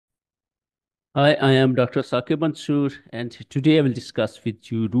Hi, I am Dr. Saqib, and today I will discuss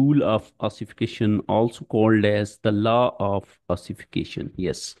with you rule of ossification, also called as the law of ossification.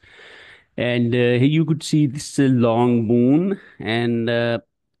 Yes, and here you could see this long bone, and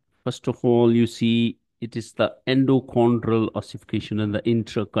first of all, you see it is the endochondral ossification and the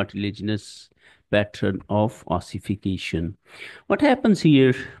intracartilaginous pattern of ossification. What happens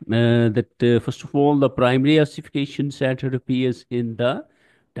here? That first of all, the primary ossification center appears in the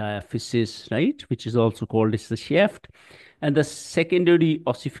diaphysis, right, which is also called as the shaft, and the secondary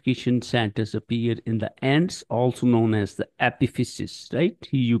ossification centers appear in the ends, also known as the epiphysis, right?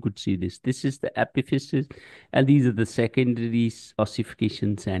 Here you could see this. This is the epiphysis, and these are the secondary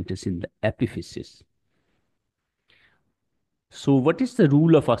ossification centers in the epiphysis. So, what is the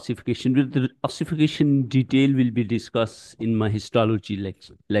rule of ossification? The ossification in detail will be discussed in my histology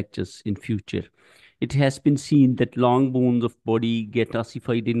lectures in future. It has been seen that long bones of body get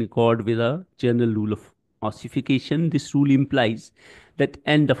ossified in accord with a general rule of ossification. This rule implies that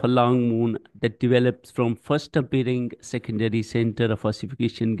end of a long bone that develops from first appearing secondary center of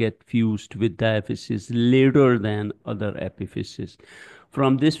ossification get fused with diaphysis later than other epiphysis.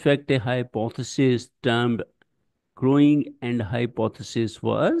 From this fact, a hypothesis termed growing end hypothesis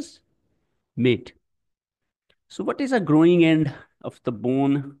was made. So, what is a growing end of the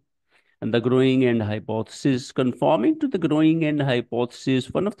bone and the growing end hypothesis? Conforming to the growing end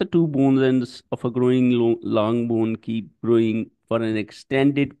hypothesis, one of the two bone ends of a growing long bone keep growing for an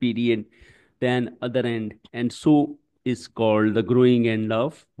extended period than other end, and so is called the growing end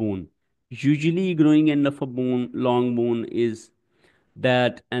of bone. Usually, growing end of a long bone is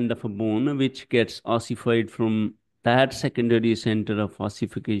that end of a bone which gets ossified from that secondary center of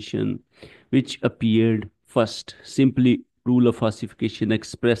ossification which appeared first. Simply, rule of ossification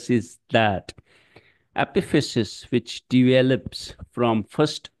expresses that epiphysis which develops from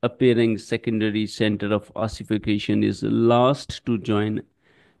first appearing secondary center of ossification is last to join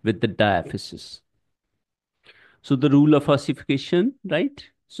with the diaphysis. So the rule of ossification, right?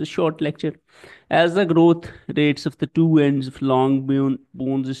 So short lecture. As the growth rates of the two ends of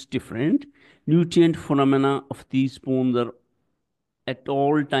bones is different, nutrient phenomena of these bones are at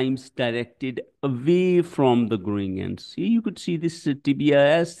all times directed away from the growing ends. See, you could see this tibia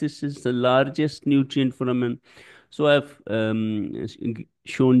as this is the largest nutrient foramen. So I've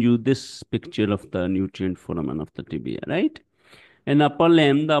shown you this picture of the nutrient foramen of the tibia, right? In upper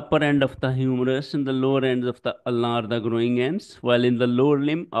limb, the upper end of the humerus and the lower ends of the ulna are the growing ends, while in the lower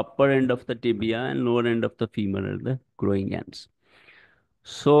limb, upper end of the tibia and lower end of the femur are the growing ends.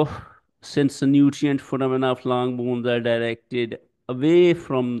 So, since the nutrient phenomena of long bones are directed away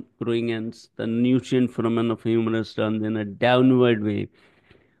from growing ends, the nutrient phenomena of humerus runs in a downward way,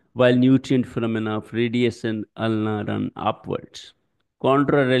 while nutrient phenomena of radius and ulna run upwards.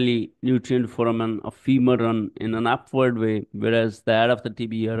 Contrarily, nutrient foramen of femur run in an upward way, whereas that of the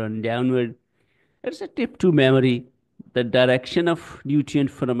tibia run downward. It's a tip to memory. The direction of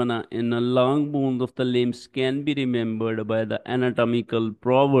nutrient phenomena in a long bones of the limbs can be remembered by the anatomical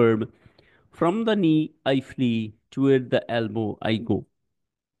proverb, from the knee I flee, toward the elbow I go.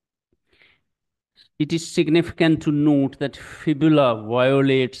 It is significant to note that fibula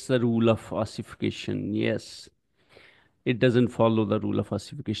violates the rule of ossification. Yes, it doesn't follow the rule of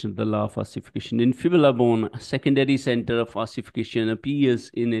ossification, the law of ossification. In fibula bone, a secondary center of ossification appears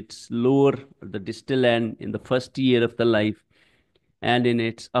in its lower, the distal end, in the first year of the life, and in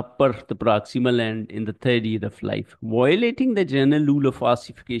its upper, the proximal end, in the third year of life. Violating the general rule of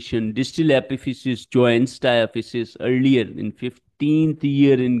ossification, distal epiphysis joins diaphysis earlier, in 15th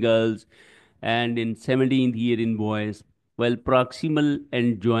year in girls and in 17th year in boys, while proximal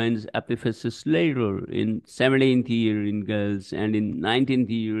end joins epiphysis later, in 17th year in girls and in 19th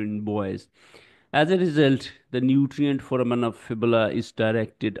year in boys. As a result, the nutrient foramen of fibula is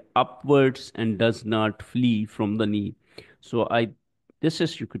directed upwards and does not flee from the knee. So this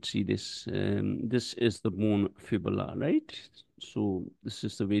is, you could see this, this is the bone fibula, right? So this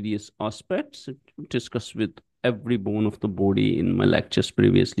is the various aspects discussed with every bone of the body in my lectures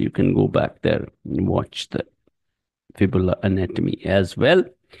previously. You can go back there and watch the fibula anatomy as well.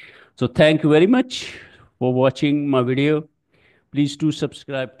 So thank you very much for watching my video. Please do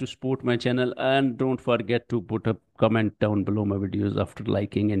subscribe to support my channel, and don't forget to put a comment down below my videos after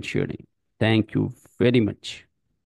liking and sharing. Thank you very much.